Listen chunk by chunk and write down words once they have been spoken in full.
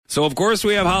So, of course,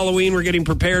 we have Halloween we're getting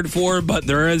prepared for, but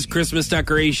there is Christmas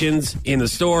decorations in the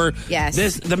store. Yes.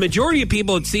 The majority of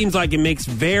people, it seems like it makes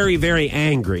very, very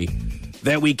angry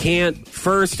that we can't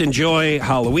first enjoy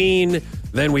Halloween,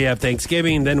 then we have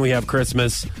Thanksgiving, then we have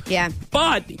Christmas. Yeah.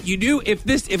 But you do, if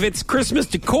it's Christmas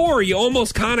decor, you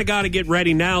almost kind of got to get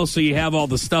ready now so you have all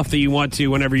the stuff that you want to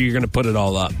whenever you're going to put it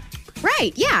all up.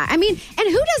 Right, yeah. I mean, and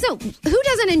who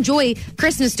doesn't enjoy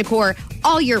Christmas decor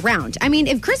all year round? I mean,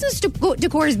 if Christmas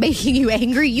decor is making you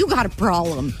angry, you got a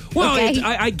problem. Well, okay?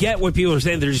 I get what people are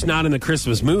saying. They're just not in the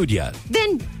Christmas mood yet.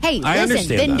 Then, hey, I listen,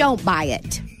 understand then that. don't buy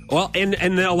it. Well, and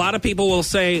a lot of people will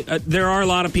say there are a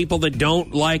lot of people that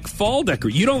don't like fall decor.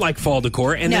 You don't like fall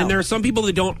decor, and then there are some people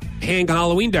that don't hang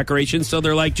Halloween decorations, so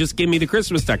they're like, just give me the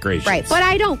Christmas decorations. Right, but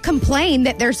I don't complain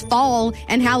that there's fall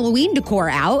and Halloween decor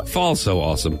out. Fall's so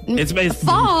awesome. It's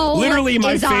Fall literally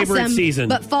my is favorite awesome, season.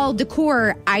 But fall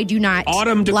decor, I do not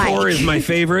Autumn decor like. is my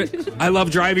favorite. I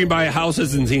love driving by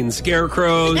houses and seeing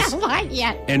scarecrows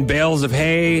and bales of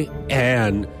hay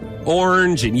and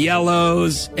orange and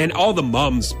yellows and all the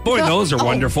mums. Boy, those are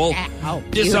wonderful.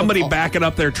 Just somebody backing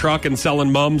up their truck and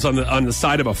selling mums on the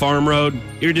side of a farm road.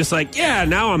 You're just like, yeah,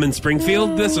 now I'm in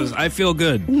Springfield. I feel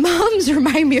good. Mums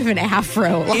remind me of an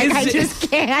afro.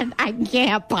 I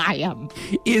can't buy them.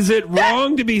 Is it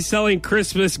wrong to be selling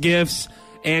Christmas gifts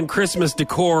and Christmas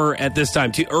decor at this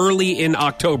time, too early in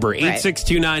October?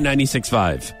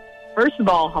 8629965. First of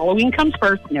all, Halloween comes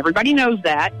first, and everybody knows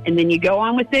that. And then you go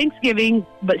on with Thanksgiving.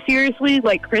 But seriously,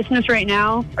 like Christmas right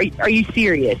now, are you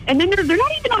serious? And then they're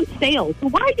not even on sale. So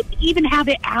why did we even have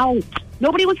it out?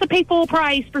 Nobody wants to pay full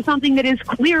price for something that is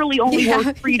clearly only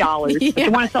worth $3. But they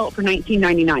want to sell it for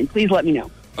 $19.99. Please let me know.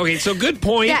 Okay, so good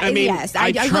point. Yeah, I mean, yes,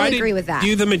 I try will agree with that.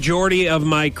 Do the majority of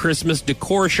my Christmas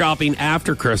decor shopping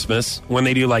after Christmas when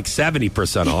they do like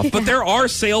 70% off. But there are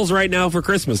sales right now for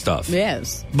Christmas stuff.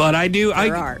 Yes. But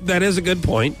There are. That is a good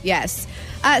point. Yes.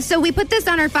 So we put this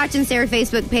on our Foch and Sarah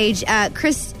Facebook page.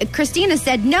 Christina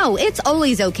said, no, it's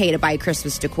always okay to buy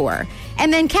Christmas decor.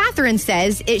 And then Catherine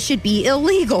says it should be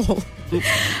illegal.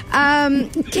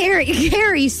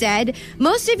 Carrie said,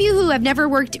 most of you who have never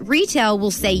worked retail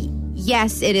will say,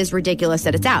 yes, it is ridiculous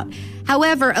that it's out.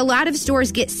 However, a lot of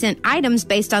stores get sent items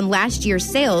based on last year's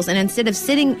sales, and instead of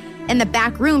sitting in the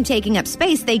back room taking up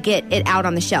space, they get it out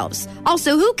on the shelves.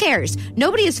 Also, who cares?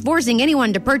 Nobody is forcing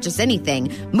anyone to purchase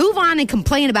anything. Move on and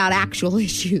complain about actual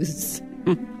issues.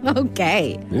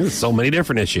 Okay. There's so many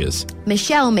different issues.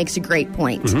 Michelle makes a great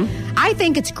point. I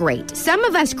think it's great. Some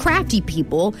of us crafty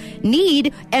people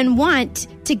need and want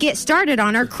to get started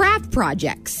on our craft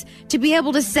projects to be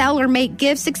able to sell or make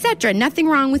gifts, etc. Nothing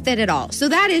wrong with it at all. So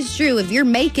that is true if you're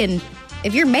making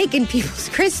people's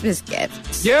Christmas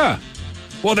gifts. Yeah.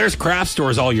 Well, there's craft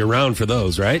stores all year round for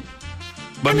those, right?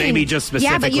 But maybe just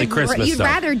specifically Christmas you'd stuff.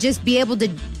 rather just be able to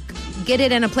get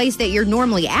it in a place that you're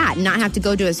normally at and not have to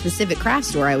go to a specific craft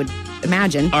store, I would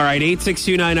imagine. All right,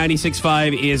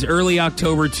 8629965 is early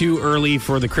October too early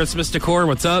for the Christmas decor.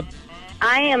 What's up?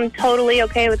 I am totally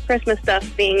okay with Christmas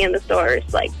stuff being in the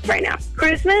stores, like, right now.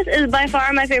 Christmas is by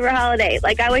far my favorite holiday.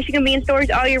 Like, I wish you could be in stores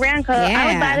all year round, because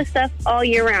I would buy this stuff all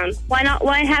year round. Why not?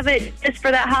 Why have it just for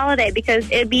that holiday? Because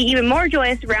it'd be even more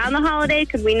joyous around the holiday,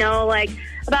 because we know, like,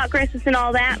 about Christmas and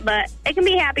all that, but it can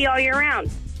be happy all year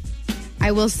round.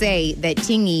 I will say that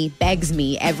Tingy begs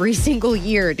me every single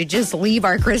year to just leave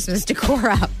our Christmas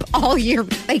decor up all year.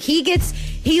 Like,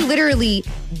 he literally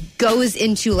goes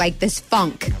into like this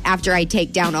funk after I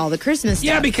take down all the Christmas stuff.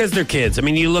 Yeah, because they're kids. I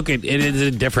mean, you look at it is a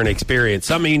different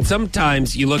experience. I mean,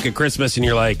 sometimes you look at Christmas and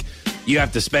you're like, you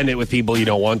have to spend it with people you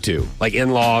don't want to, like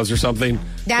in-laws or something.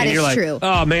 That is like, true.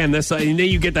 Oh man, and then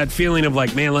you get that feeling of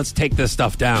like, man, let's take this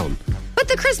stuff down. But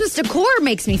the Christmas decor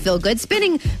makes me feel good.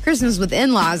 Spending Christmas with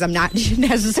in-laws, I'm not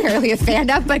necessarily a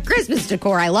fan of, but Christmas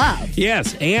decor I love.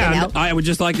 Yes, and I would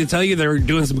just like to tell you they're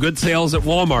doing some good sales at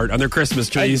Walmart on their Christmas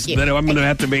trees. That I'm going to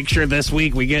have to make sure this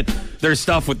week we get their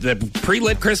stuff with the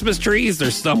pre-lit Christmas trees.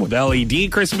 There's some with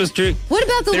LED Christmas trees. What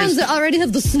about the ones that already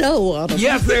have the snow on them?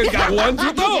 Yes, they've got ones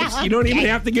with those. You don't even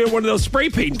have to get one of those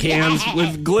spray paint cans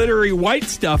with glittery white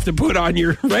stuff to put on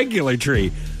your regular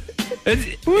tree.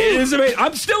 It is amazing.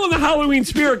 I'm still in the Halloween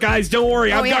spirit, guys. Don't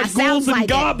worry. I've got ghouls and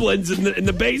goblins in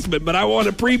the basement, but I want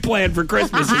to pre-plan for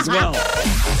Christmas as well.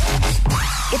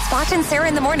 It's Foch and Sarah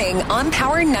in the morning on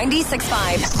Power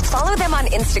 96.5. Follow them on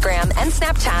Instagram and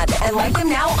Snapchat and like them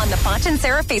now on the Foch and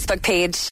Sarah Facebook page.